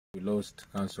lost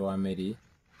Counsel Wameli.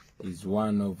 He's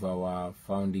one of our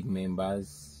founding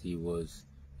members. He was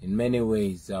in many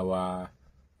ways our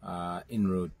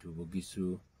inroad to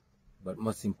Bugisu, but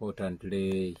most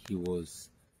importantly, he was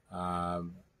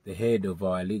the head of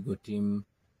our legal team.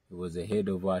 He was the head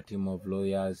of our team of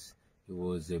lawyers. He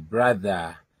was a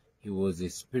brother. He was a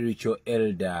spiritual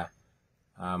elder.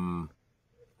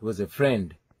 He was a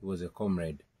friend. He was a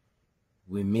comrade.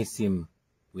 We miss him.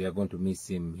 We are going to miss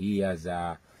him. He has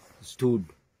stood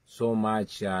so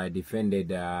much,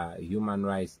 defended human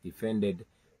rights, defended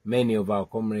many of our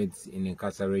comrades in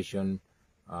incarceration.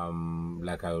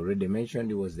 Like I already mentioned,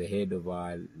 he was the head of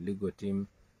our legal team.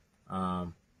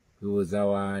 He was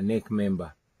our NEC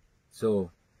member.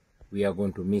 So we are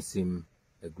going to miss him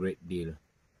a great deal.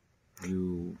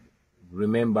 You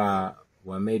remember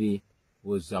Wameli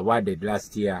was awarded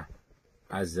last year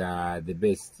as the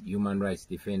best human rights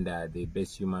defender, the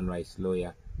best human rights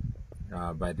lawyer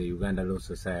by the Uganda Law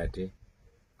Society.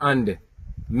 And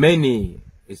many,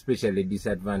 especially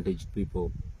disadvantaged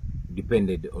people,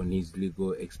 depended on his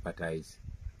legal expertise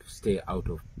to stay out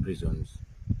of prisons.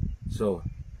 So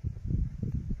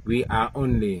we are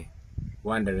only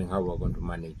wondering how we're going to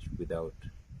manage without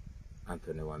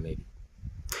Anthony Wameli.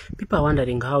 People are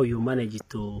wondering how you managed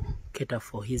to cater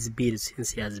for his bills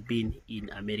since he has been in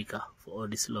America for all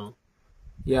this long.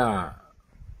 Yeah,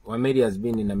 Wameli has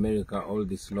been in America all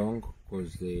this long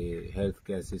because the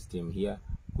healthcare system here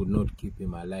could not keep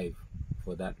him alive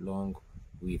for that long.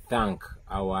 We thank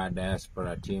our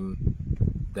diaspora team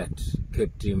that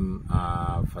kept him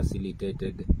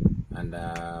facilitated and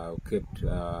kept,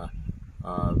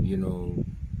 you know,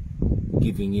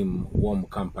 giving him warm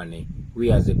company.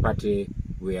 We as a party,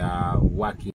 we are working